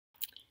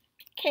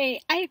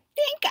Okay, I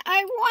think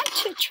I want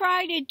to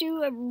try to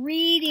do a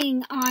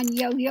reading on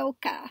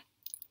Yoyoka.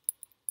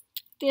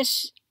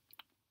 This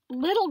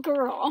little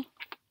girl,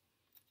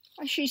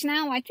 she's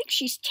now, I think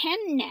she's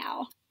 10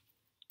 now.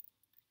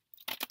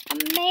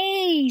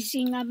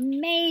 Amazing,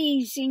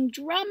 amazing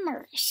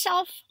drummer.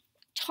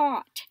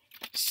 Self-taught.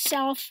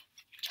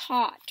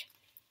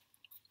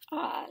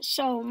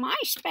 So my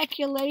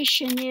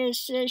speculation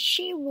is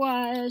she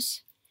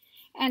was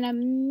an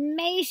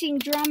amazing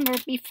drummer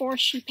before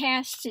she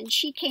passed, and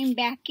she came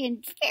back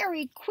in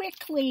very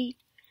quickly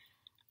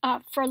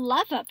for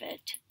love of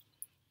it.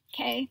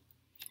 Okay.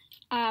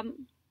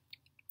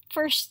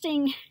 First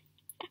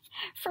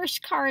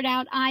card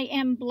out, I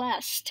am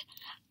blessed.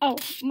 Oh,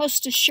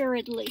 most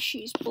assuredly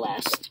she's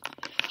blessed.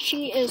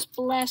 She is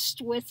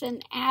blessed with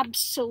an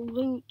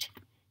absolute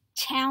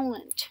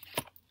talent.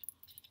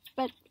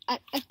 But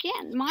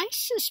again, my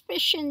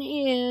suspicion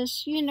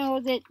is,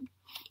 that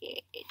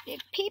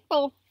if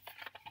people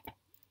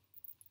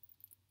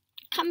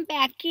come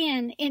back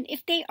in, and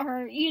if they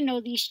are,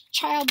 these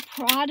child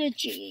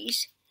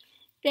prodigies,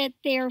 that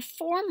their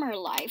former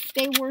life,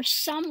 they were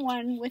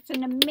someone with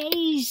an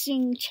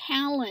amazing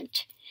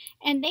talent,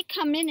 and they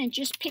come in and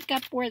just pick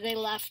up where they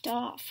left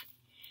off.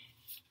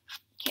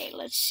 Okay,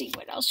 let's see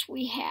what else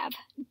we have.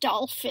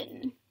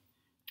 Dolphin.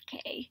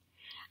 Okay.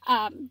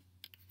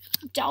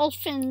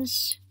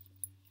 Dolphins,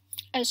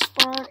 as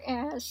far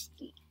as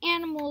the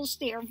animals,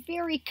 they are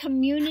very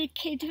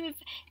communicative.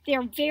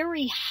 They're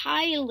very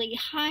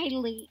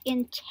highly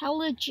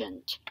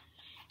intelligent.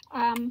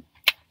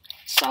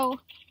 So,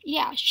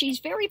 yeah, she's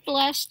very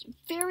blessed,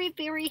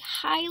 very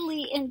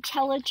highly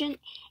intelligent,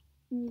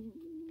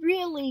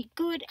 really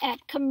good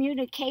at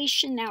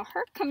communication. Now,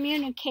 her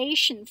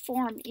communication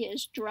form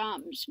is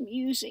drums,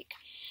 music.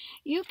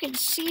 You can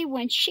see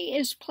when she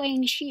is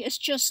playing, she is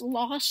just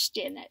lost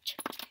in it.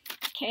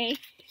 Okay?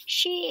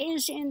 She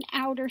is in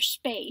outer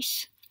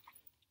space,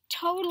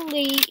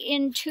 totally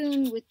in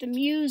tune with the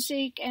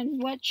music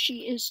and what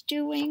she is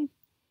doing.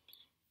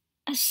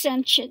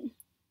 Ascension.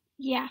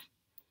 Yeah.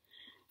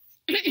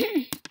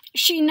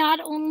 She not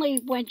only,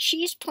 when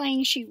she's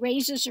playing, she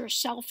raises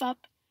herself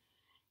up,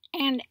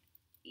 and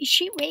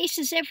she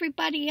raises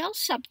everybody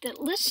else up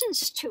that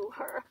listens to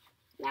her.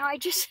 Now, I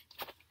just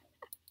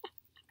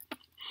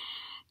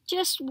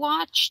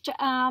watched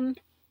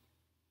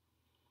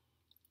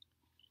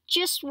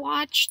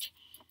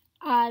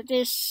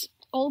this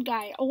old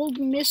guy, old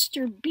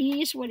Mr.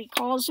 B is what he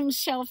calls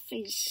himself.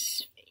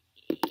 He's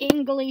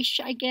English,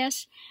 I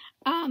guess.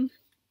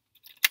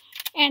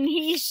 And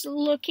he's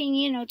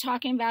looking,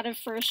 talking about it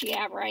first.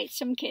 Yeah, right,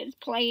 some kids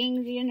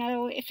playing,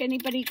 if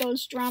anybody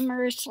goes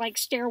drummer, it's like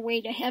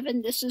Stairway to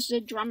Heaven. This is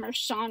the drummer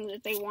song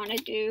that they want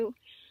to do.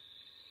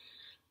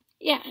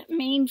 Yeah,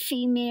 main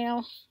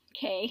female.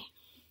 Okay.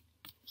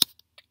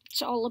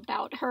 It's all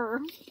about her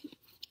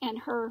and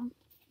her.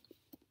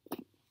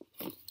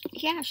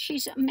 Yeah,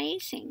 she's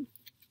amazing.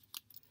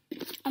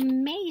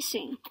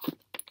 Amazing.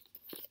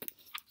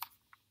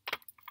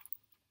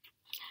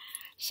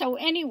 So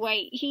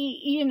anyway,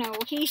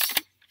 he's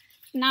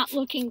not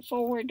looking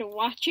forward to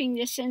watching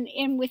this,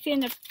 and within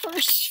the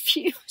first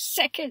few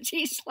seconds,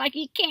 he's like,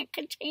 he can't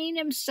contain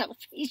himself.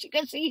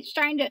 Because he's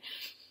trying to,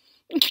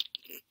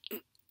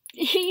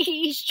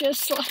 he's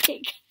just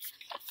like,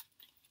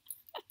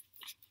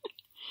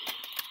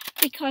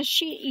 because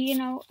she,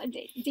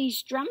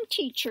 these drum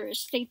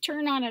teachers, they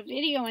turn on a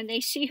video and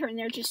they see her and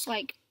they're just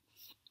like,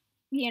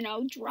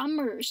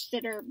 drummers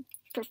that are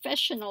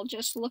professional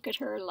just look at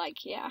her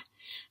like, yeah,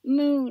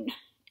 moon.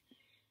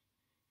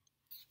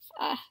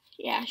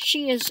 Yeah,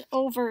 she is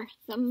over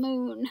the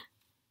moon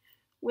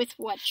with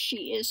what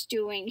she is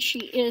doing. She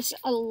is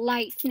a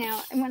light.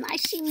 Now, and when I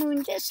see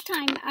moon this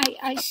time,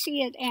 I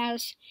see it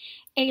as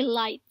a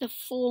light, the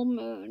full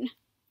moon.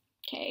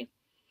 Okay.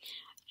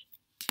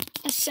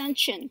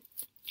 Ascension.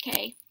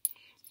 Okay.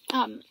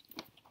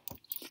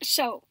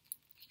 So,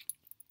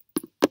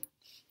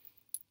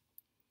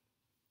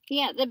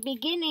 yeah, the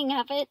beginning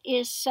of it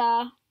is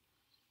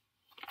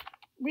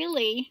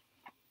really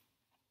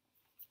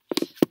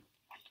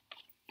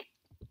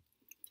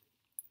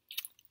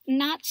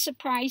not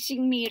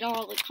surprising me at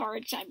all, the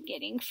cards I'm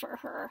getting for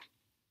her.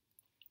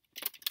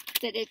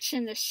 That it's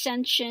an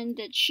ascension,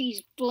 that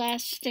she's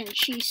blessed and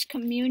she's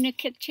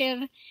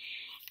communicative,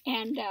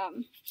 and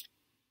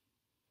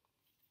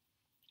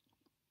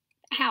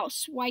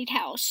house, White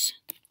House.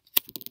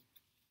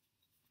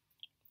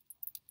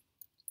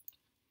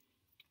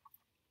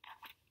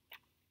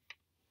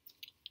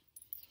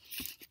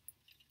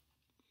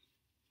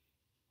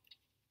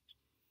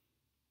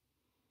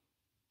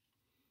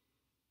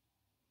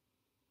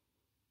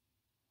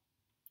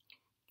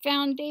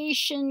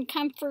 Foundation,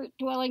 comfort,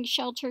 dwelling,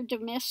 shelter,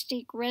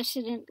 domestic,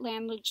 resident,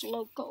 landlord's,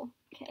 local.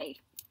 Okay.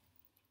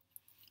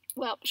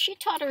 Well, she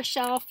taught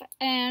herself,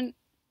 and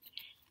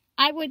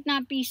I would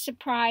not be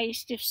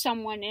surprised if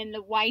someone in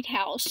the White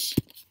House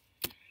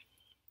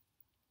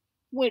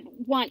would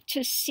want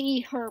to see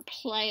her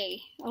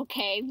play,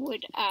 okay,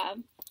 would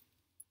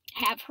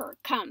have her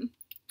come.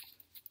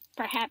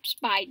 Perhaps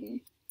Biden.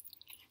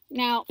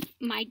 Now,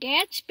 my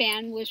dad's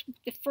band was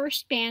the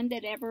first band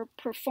that ever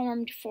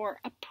performed for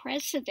a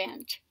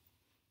president.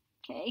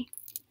 Okay,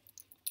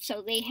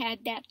 so they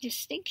had that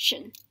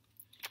distinction.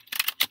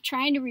 I'm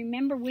trying to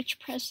remember which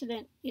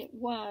president it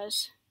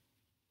was.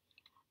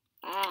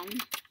 I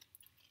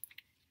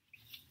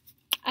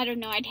don't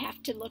know, I'd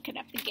have to look it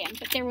up again,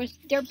 but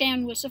their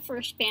band was the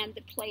first band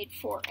that played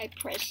for a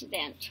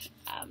president.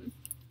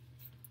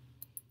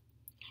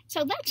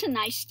 So that's a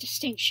nice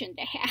distinction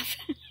to have.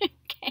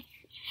 Okay.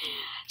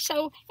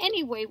 So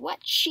anyway, what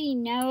she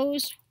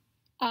knows,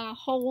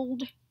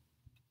 holding.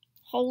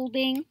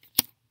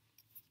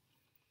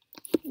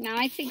 Now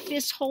I think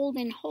this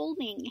holding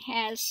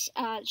has,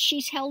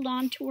 she's held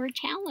on to her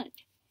talent.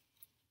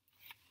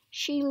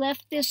 She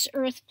left this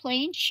earth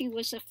plane. She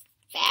was a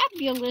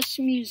fabulous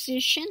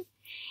musician,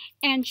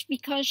 and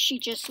because she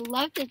just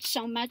loved it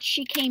so much,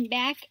 she came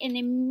back and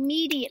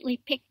immediately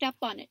picked up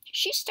on it.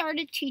 She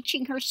started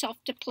teaching herself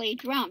to play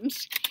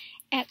drums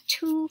at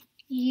 2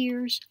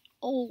 years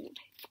old.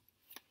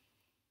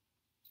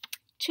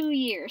 2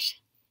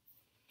 years.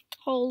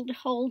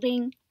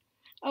 Holding.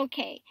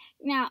 Okay,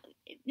 now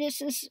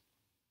this is,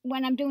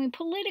 when I'm doing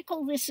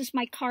political, this is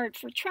my card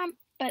for Trump,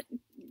 but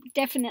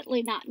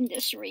definitely not in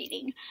this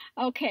reading.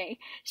 Okay,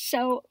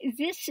 so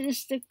this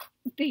is the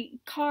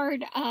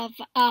card of,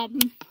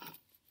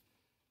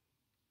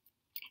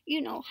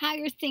 you know,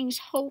 higher things,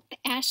 hope,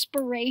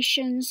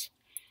 aspirations.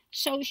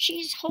 So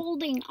she's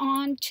holding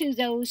on to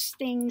those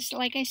things,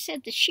 like I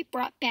said, that she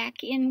brought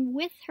back in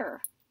with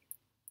her.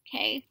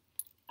 Okay,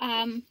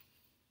 yeah.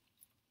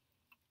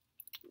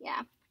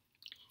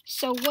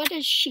 So what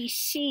does she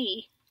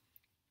see?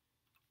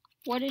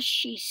 What does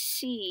she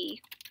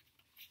see?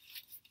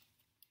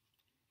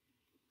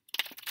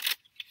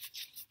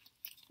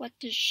 What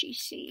does she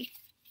see?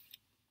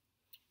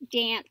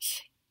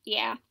 Dance.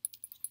 Yeah.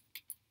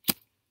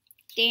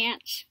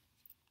 Dance.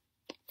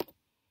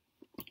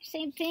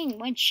 Same thing.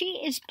 When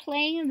she is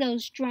playing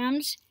those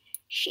drums,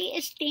 she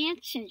is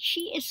dancing.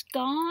 She is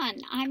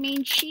gone. I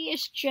mean, she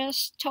is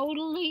just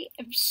totally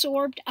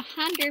absorbed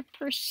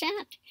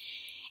 100%.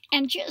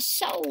 And just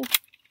so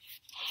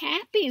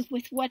happy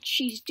with what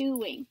she's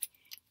doing.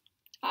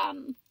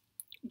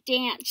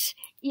 Dance.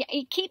 Yeah,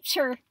 it keeps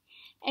her,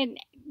 and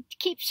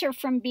keeps her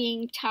from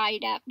being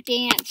tied up.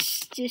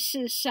 Dance. This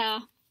is,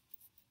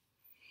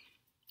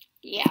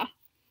 yeah.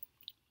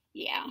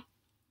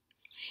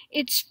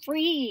 It's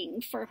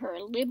freeing for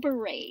her,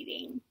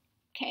 liberating,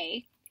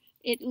 okay?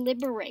 It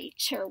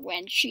liberates her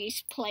when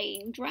she's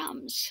playing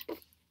drums,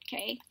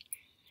 okay?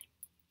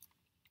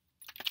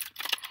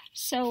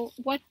 So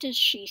what does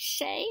she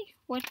say?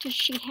 What does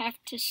she have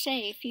to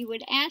say? If you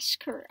would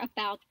ask her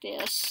about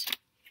this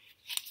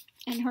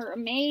and her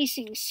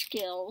amazing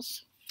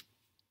skills,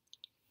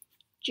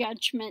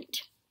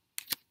 judgment,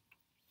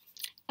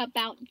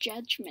 about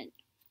judgment,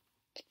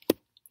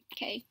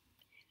 okay?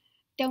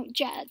 Don't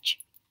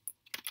judge.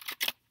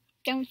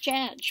 Don't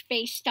judge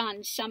based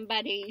on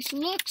somebody's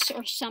looks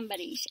or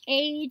somebody's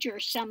age or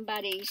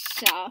somebody's,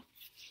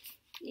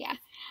 yeah,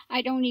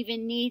 I don't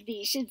even need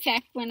these. In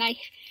fact, when I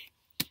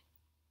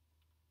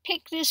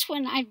picked this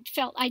one, I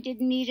felt I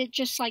didn't need it,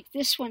 just like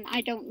this one, I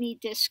don't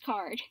need this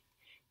card.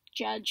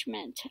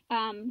 Judgment.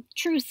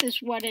 Truth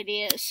is what it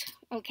is,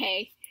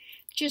 okay?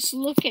 Just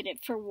look at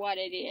it for what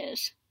it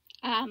is.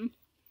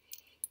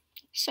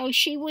 So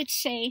she would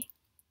say,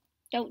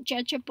 don't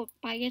judge a book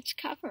by its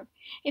cover.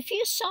 If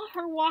you saw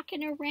her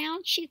walking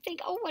around, she'd think,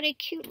 oh, what a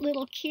cute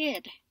little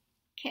kid,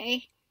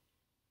 okay?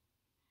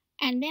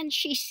 And then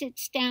she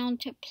sits down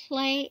to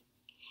play,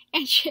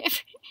 and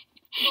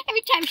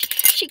every time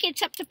she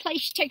gets up to play,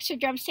 she takes her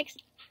drumsticks.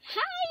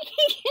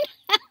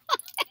 Hi!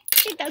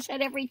 She does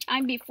that every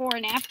time before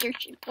and after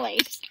she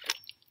plays.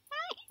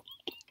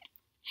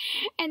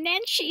 And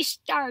then she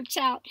starts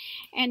out,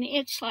 and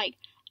it's like,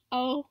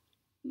 oh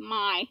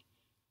my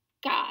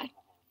God.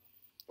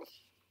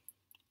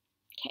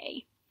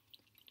 Okay.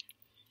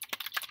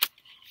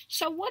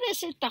 So what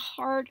is at the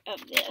heart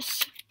of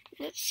this?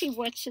 Let's see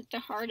what's at the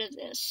heart of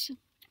this.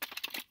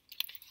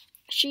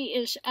 She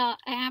is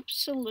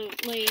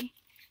absolutely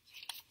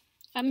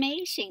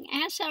amazing,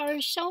 as are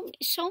so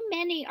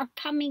many are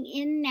coming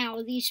in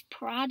now, these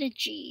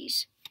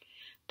prodigies.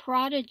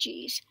 How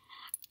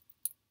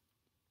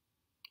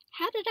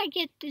did I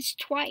get this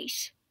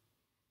twice?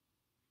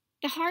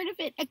 The heart of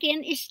it,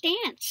 again, is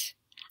dance.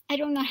 I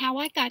don't know how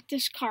I got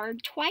this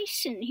card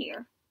twice in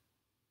here,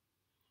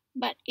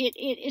 but it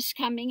is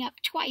coming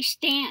up twice.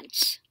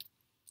 Dance.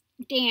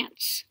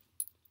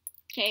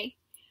 Okay.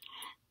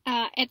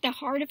 At the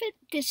heart of it,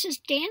 this is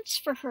dance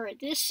for her.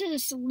 This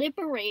is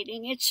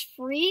liberating. It's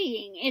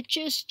freeing. It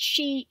just,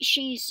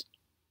 she's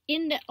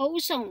in the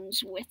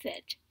ozones with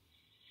it.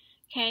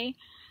 Okay.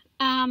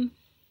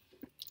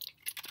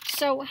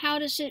 So how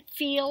does it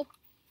feel?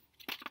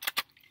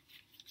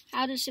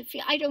 How does it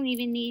feel? I don't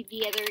even need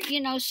the other,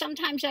 you know,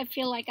 sometimes I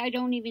feel like I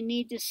don't even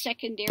need the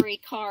secondary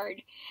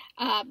card,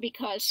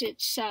 because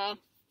it's,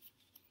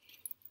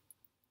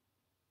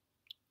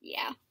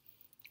 yeah.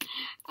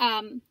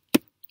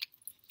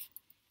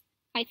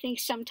 I think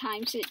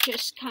sometimes it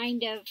just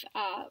kind of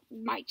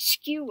might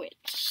skew it.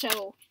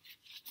 So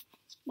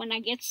when I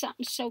get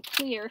something so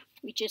clear,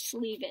 we just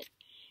leave it.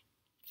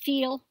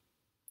 Feel,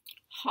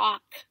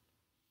 hawk.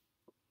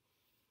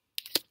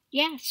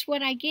 Yes,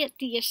 what I get,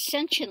 the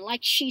ascension,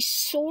 like she's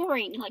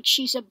soaring, like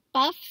she's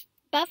above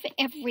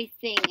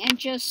everything, and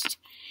just,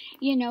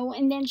 you know,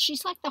 and then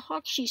she's like the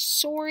hawk, she's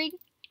soaring,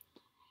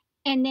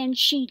 and then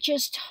she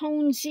just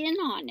hones in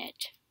on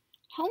it.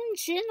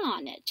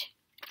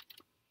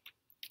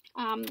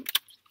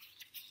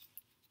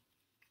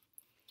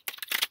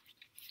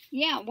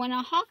 Yeah, when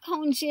a hawk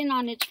hones in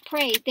on its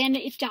prey, then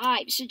it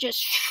dives.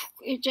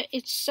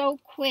 It's so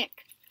quick.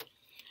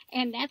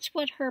 And that's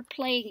what her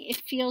playing, it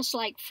feels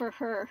like for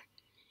her.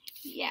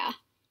 Yeah.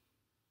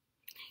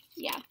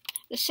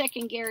 The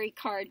secondary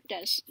card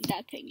does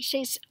that thing.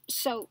 She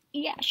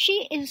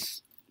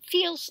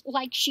feels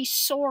like she's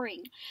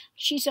soaring.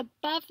 She's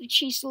above,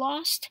 she's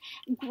lost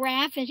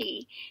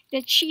gravity.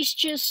 That she's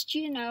just,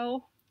 you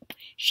know,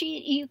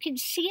 you can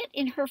see it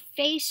in her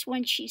face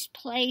when she's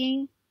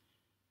playing.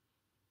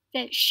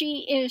 That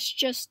she is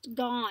just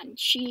gone.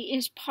 She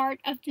is part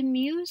of the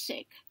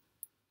music.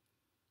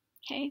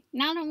 Okay?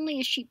 Not only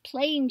is she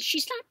playing,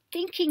 she's not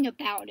thinking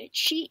about it.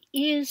 She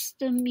is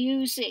the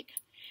music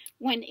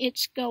when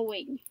it's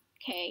going.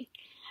 Okay?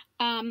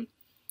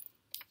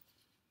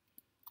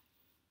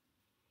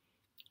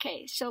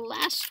 Okay, so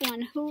last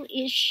one. Who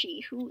is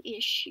she?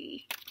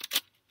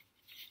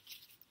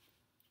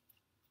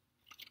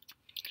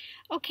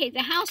 Okay,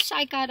 the house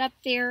I got up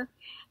there,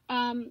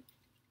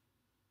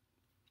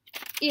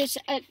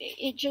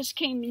 it just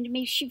came into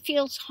me. She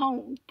feels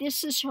home.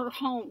 This is her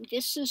home.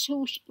 This is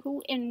who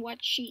and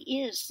what she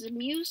is. The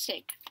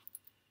music.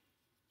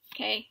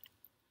 Okay.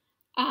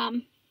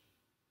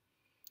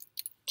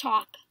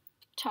 Talk.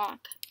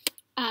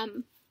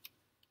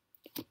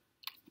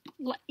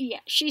 Yeah,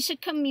 she's a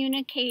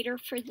communicator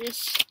for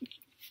this,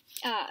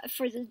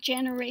 for the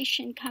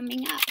generation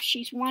coming up.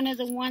 She's one of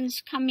the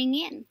ones coming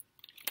in.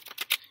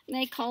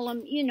 They call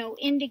them, you know,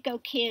 indigo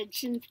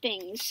kids and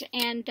things.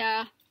 And,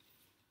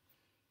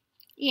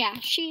 yeah,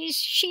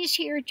 she's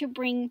here to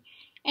bring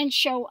and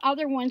show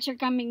other ones are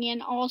coming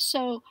in,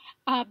 also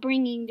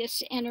bringing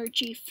this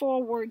energy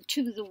forward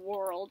to the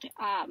world.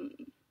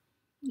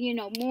 You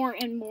know, more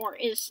and more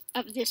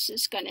of this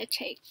is going to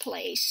take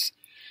place.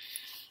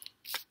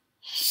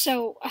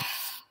 So,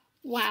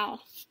 wow.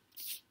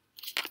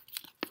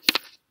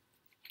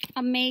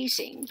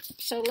 Amazing.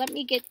 So let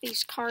me get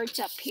these cards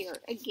up here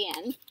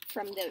again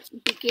from the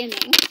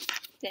beginning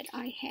that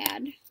I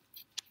had.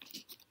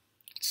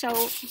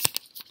 So,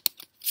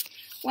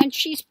 when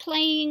she's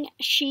playing,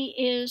 she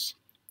is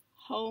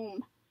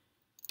home.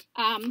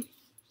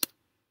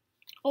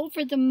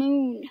 Over the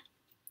moon.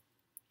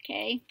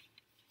 Okay?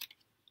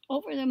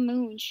 Over the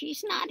moon.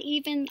 She's not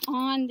even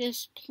on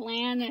this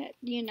planet.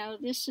 You know,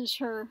 this is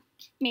her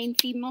main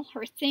female,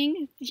 her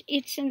thing.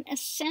 It's an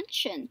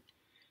ascension.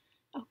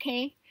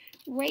 Okay?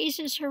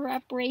 Raises her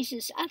up,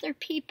 raises other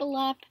people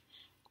up,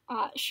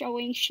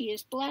 showing she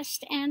is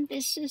blessed, and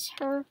this is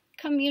her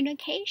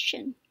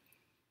communication.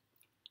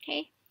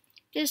 Okay?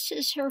 This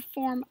is her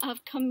form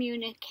of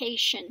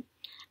communication.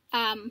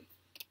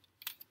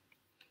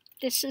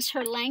 This is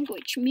her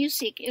language.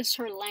 Music is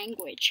her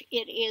language.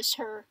 It is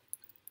her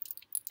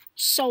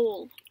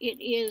soul. It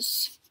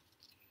is,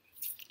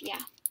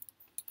 yeah,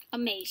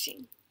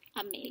 amazing.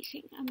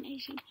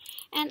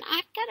 And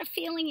I've got a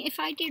feeling if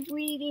I did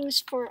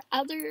readings for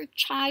other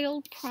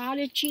child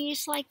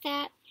prodigies like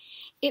that,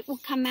 it will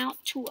come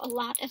out to a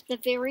lot of the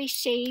very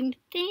same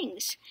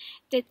things.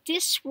 That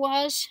this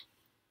was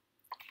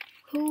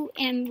who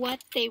and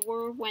what they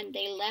were when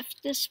they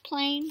left this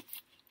plane.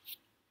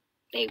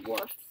 They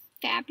were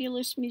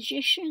fabulous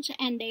musicians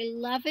and they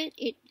love it.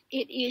 It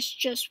is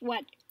just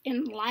what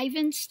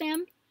enlivens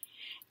them.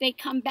 They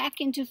come back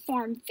into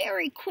form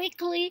very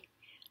quickly,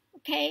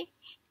 okay?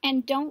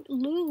 And don't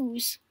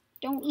lose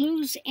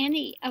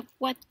any of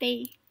what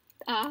they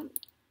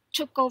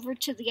took over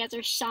to the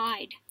other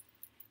side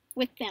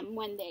with them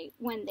when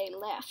they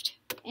left.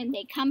 And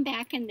they come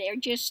back and they're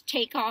just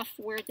take off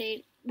where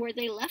they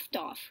left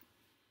off.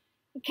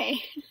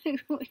 Okay?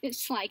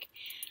 It's like,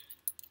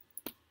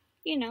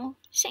 you know,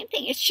 same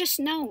thing. It's just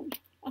known.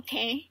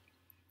 Okay?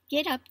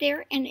 Get up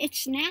there and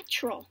it's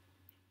natural.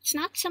 It's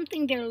not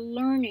something they're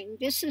learning.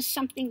 This is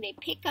something they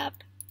pick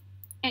up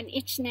and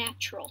it's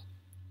natural.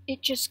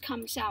 It just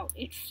comes out.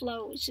 It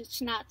flows.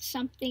 It's not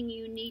something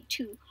you need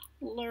to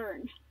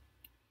learn.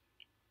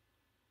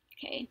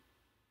 Okay.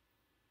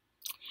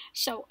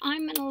 So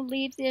I'm going to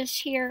leave this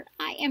here.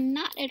 I am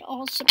not at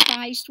all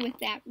surprised with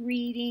that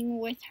reading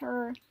with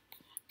her.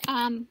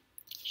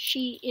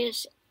 She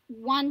is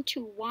one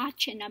to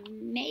watch, an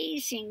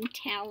amazing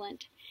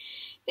talent.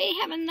 They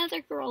have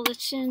another girl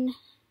that's in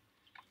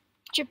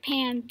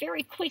Japan,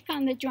 very quick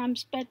on the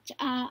drums, but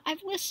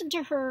I've listened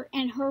to her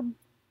and her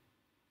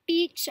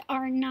beats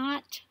are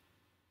not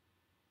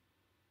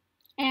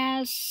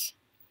as,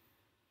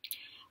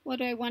 what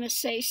do I want to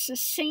say,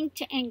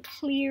 succinct and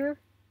clear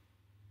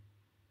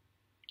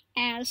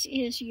as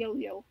is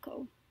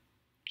Yoyoka.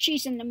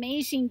 she's an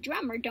amazing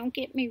drummer, don't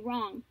get me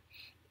wrong,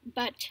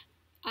 but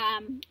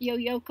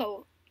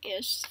Yoyoka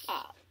is,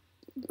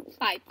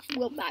 I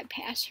will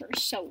bypass her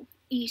so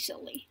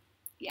easily.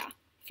 Yeah,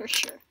 for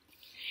sure.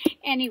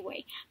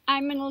 Anyway,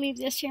 I'm going to leave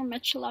this here.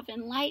 Much love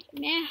and light.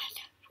 Man,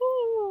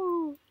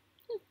 whoo.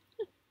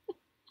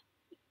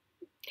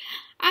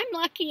 I'm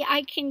lucky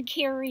I can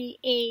carry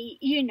a,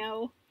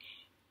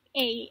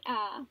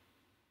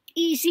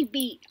 easy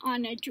beat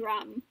on a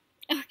drum.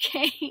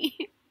 Okay.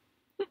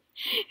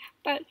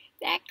 But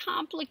that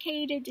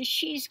complicated,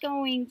 she's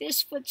going,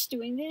 this foot's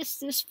doing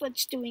this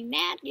foot's doing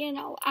that,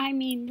 I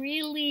mean,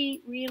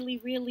 really,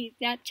 really, really,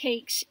 that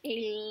takes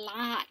a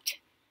lot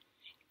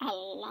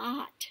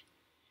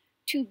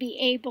to be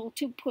able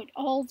to put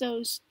all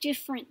those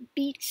different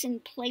beats in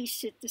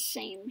place at the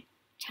same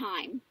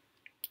time.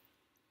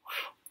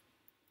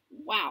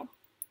 Wow,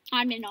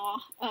 I'm in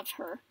awe of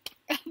her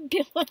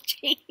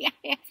ability,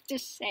 I have to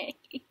say.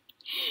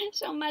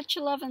 So much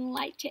love and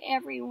light to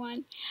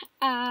everyone.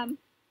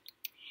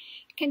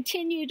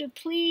 Continue to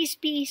please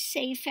be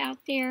safe out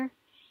there.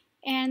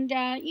 And,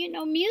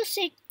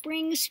 music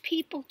brings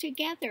people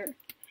together.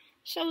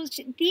 So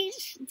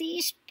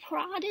these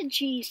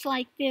prodigies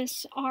like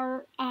this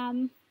are,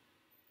 in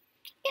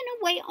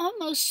a way,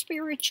 almost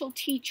spiritual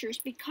teachers,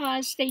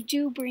 because they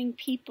do bring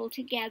people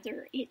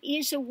together. It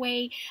is a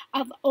way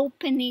of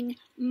opening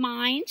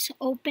minds,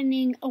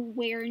 opening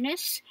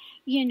awareness.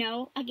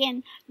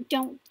 Again,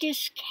 don't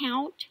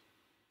discount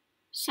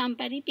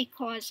somebody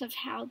because of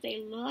how they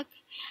look.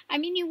 I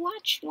mean, you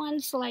watch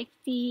ones like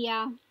the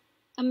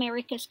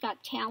America's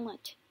Got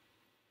Talent,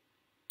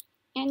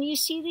 and you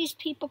see these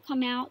people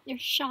come out, they're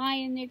shy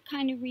and they're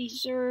kind of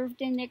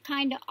reserved and they're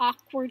kind of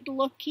awkward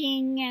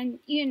looking and,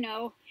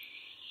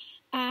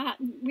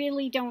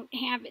 really don't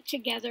have it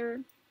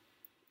together,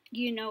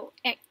 in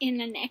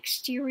an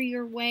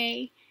exterior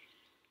way.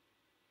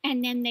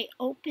 And then they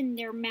open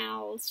their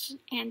mouths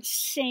and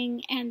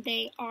sing, and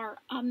they are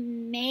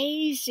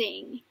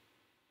amazing.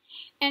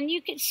 And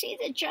you can see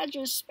the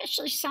judges,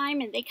 especially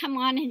Simon, they come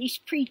on and he's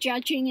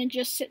prejudging and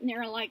just sitting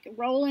there like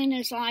rolling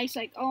his eyes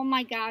like, oh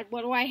my God,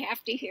 what do I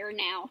have to hear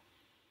now?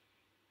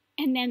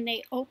 And then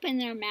they open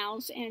their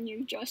mouths and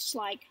you're just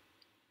like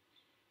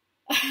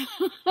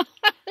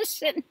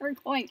sitting there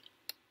going,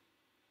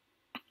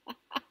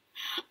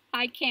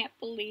 I can't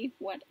believe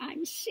what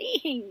I'm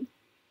seeing.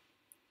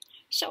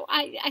 So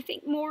I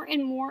think more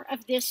and more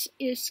of this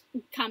is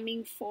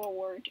coming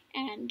forward,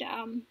 and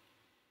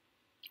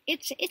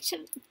it's a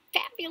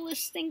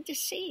fabulous thing to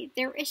see.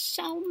 There is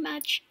so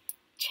much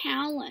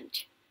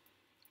talent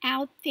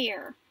out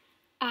there,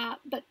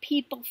 but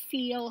people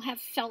have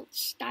felt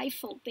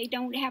stifled. They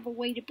don't have a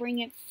way to bring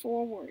it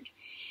forward.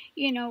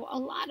 A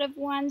lot of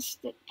ones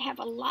that have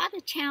a lot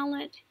of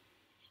talent,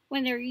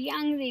 when they're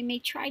young, they may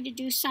try to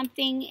do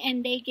something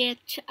and they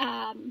get,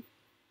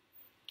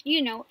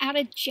 out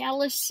of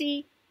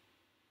jealousy.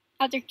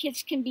 Other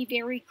kids can be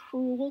very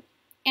cruel,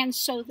 and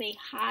so they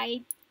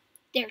hide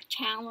their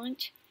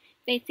talent.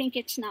 They think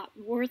it's not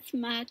worth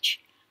much.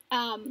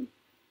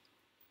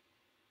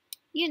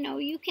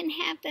 You can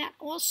have that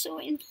also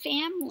in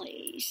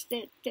families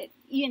that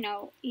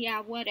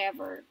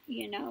whatever,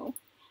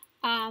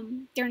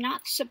 they're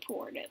not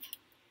supportive.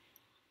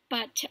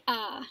 But,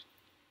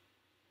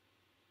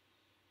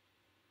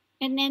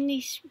 and then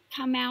these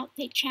come out,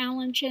 they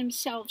challenge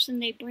themselves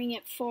and they bring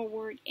it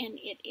forward, and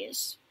it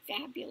is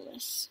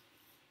fabulous.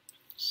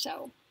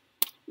 So,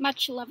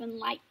 much love and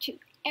light to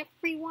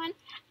everyone.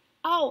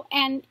 Oh,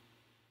 and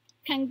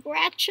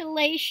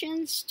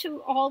congratulations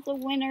to all the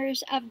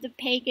winners of the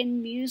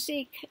Pagan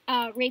Music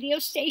radio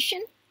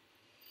station.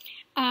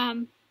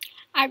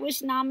 I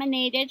was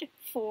nominated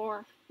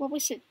for,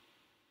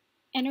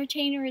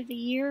 Entertainer of the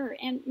Year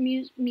and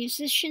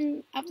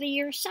Musician of the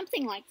Year,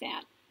 something like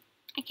that.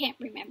 I can't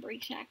remember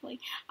exactly.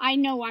 I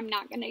know I'm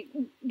not going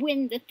to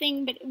win the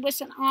thing, but it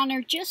was an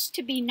honor just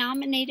to be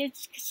nominated,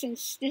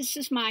 since this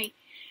is my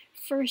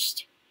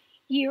first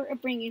year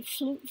of bringing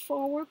flute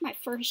forward, my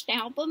first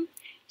album.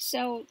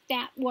 So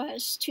that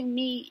was, to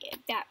me,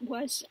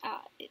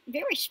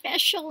 very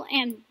special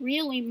and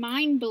really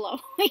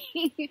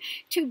mind-blowing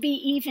to be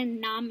even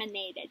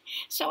nominated.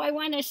 So I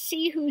want to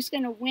see who's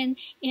going to win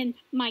in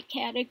my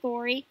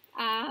category.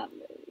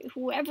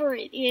 Whoever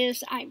it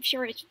is, I'm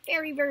sure it's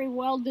very, very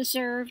well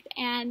deserved,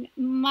 and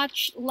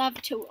much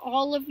love to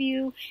all of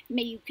you.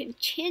 May you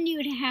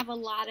continue to have a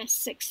lot of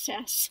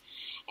success.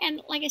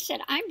 And like I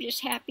said, I'm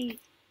just happy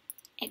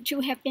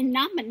to have been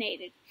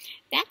nominated.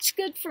 That's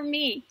good for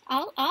me.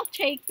 I'll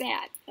take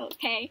that,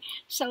 okay?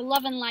 So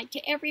love and light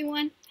to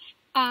everyone.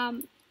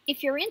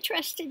 If you're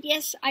interested,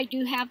 yes, I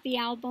do have the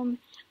album.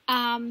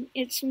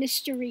 It's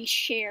Mystery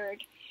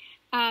Shared.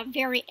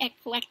 Very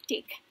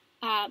eclectic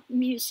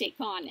music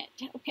on it,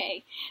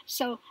 okay?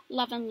 So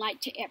love and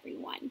light to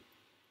everyone.